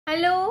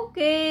Hello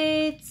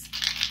kids,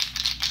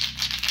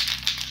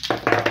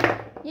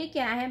 ये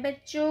क्या है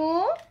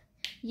बच्चों?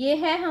 ये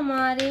है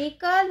हमारे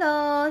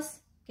कलर्स।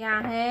 क्या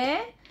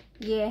है?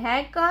 ये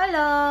है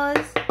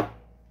कलर्स।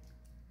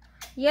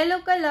 Yellow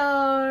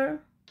colour.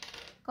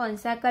 कौन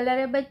सा कलर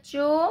है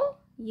बच्चों?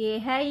 ये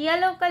है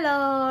येलो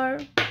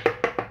कलर।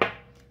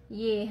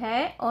 ये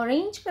है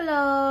ऑरेंज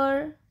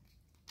कलर।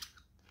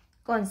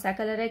 कौन सा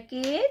कलर है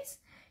किड्स?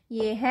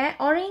 ये है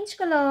ऑरेंज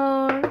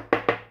कलर।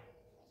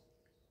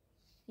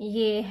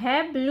 ये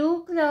है ब्लू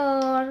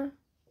कलर।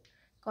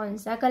 कौन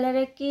सा कलर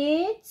है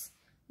किड्स?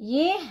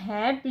 ये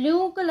है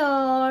ब्लू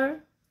कलर।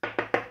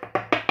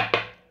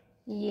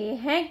 ये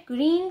है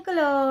ग्रीन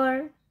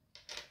कलर।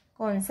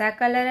 कौन सा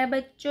कलर है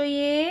बच्चों?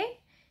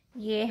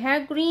 ये है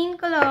ग्रीन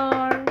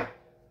कलर।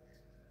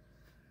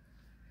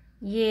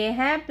 ये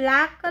है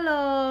ब्लैक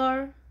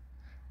कलर।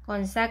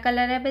 कौन सा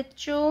कलर है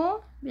बच्चों?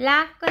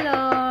 Black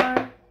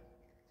colour.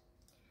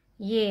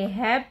 ये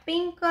है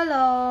पिंक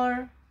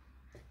कलर।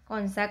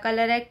 कौन सा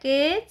कलर है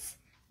किड्स?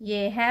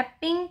 ये है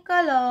पिंक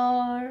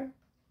कलर।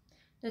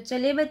 तो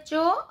चलिए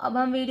बच्चों, अब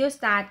हम वीडियो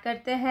स्टार्ट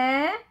करते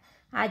हैं।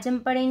 आज हम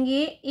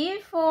पढ़ेंगे A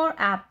for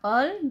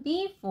Apple, B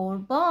for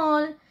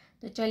ball.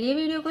 तो चलिए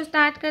वीडियो को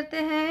स्टार्ट करते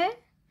हैं।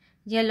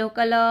 Yellow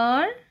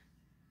colour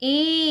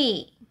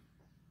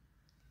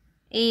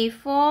A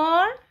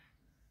for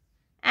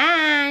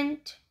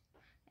ant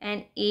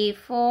and A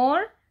for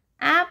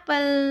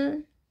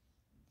apple.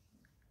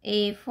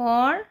 A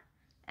for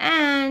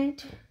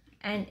ant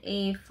and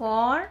A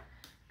for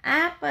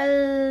apple.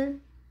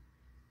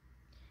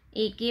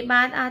 A के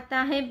बाद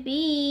आता है B।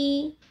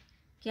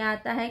 क्या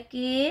आता है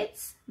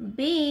kids?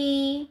 B।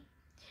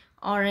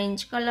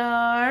 Orange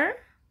colour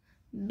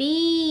B।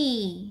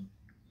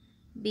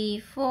 B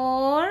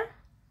for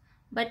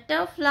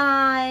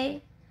butterfly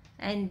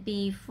and B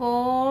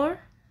for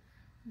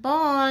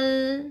ball.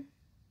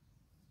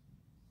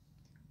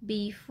 B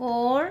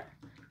for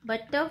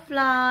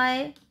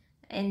butterfly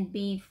and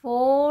B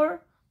for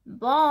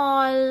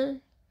ball.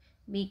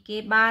 B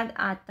के बाद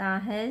आता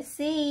है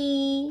C।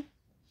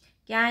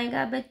 क्या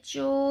आएगा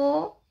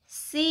बच्चों?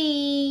 C।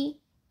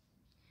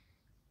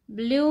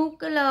 Blue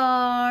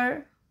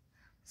colour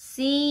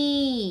C।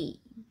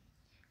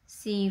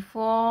 C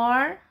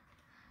for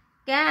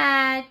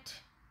cat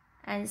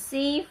and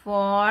C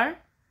for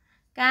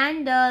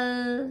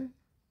candle.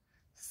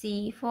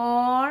 C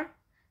for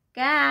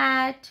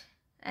cat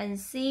and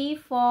C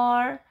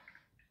for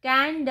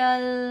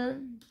candle.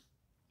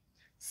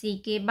 C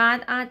के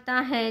बाद आता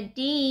है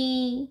D।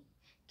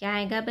 क्या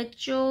आएगा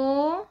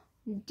बच्चों?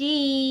 D।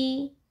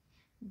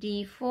 D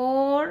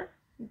for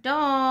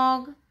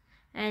dog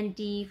and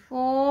D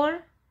for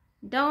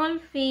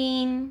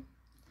dolphin.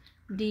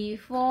 D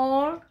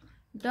for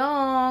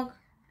dog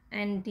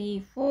and D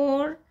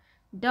for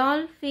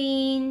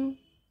dolphin.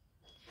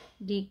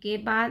 D के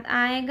बाद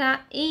आएगा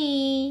E।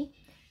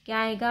 क्या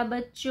आएगा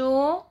बच्चों?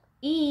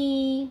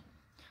 E।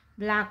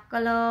 Black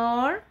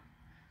colour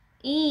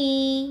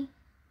E।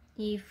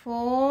 E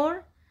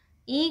for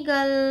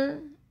eagle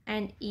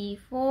and E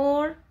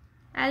for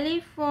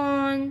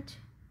elephant.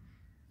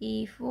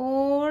 E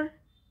for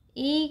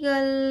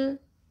eagle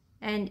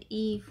and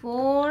E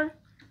for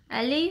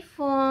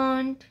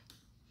elephant.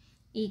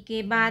 E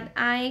के बाद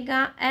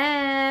आएगा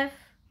F।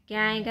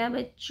 क्या आएगा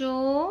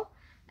बच्चों?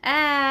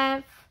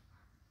 F।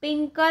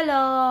 Pink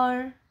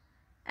colour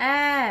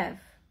F।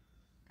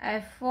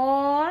 F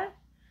for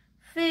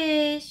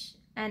fish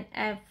and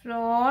F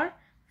for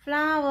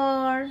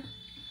flower.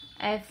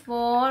 F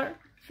for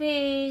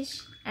fish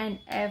and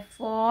F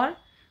for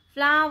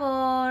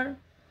flower.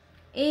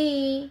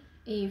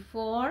 A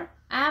for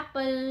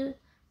apple.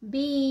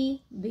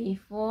 B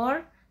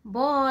for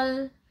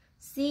ball.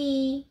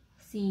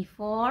 C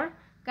for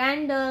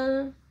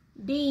candle.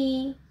 D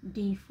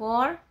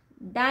for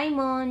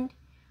diamond.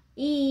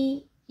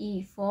 E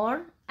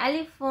for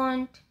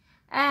elephant.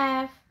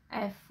 F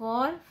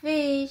for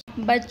fish.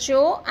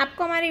 बच्चों,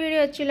 आपको हमारी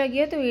video अच्छी लगी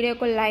हो तो video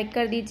को like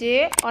कर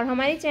दीजिए और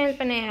हमारे चैनल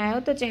पर नए आए हो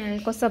तो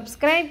चैनल को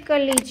सब्सक्राइब कर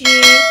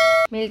लीजिए।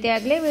 मिलते हैं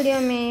अगले वीडियो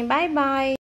में। Bye bye.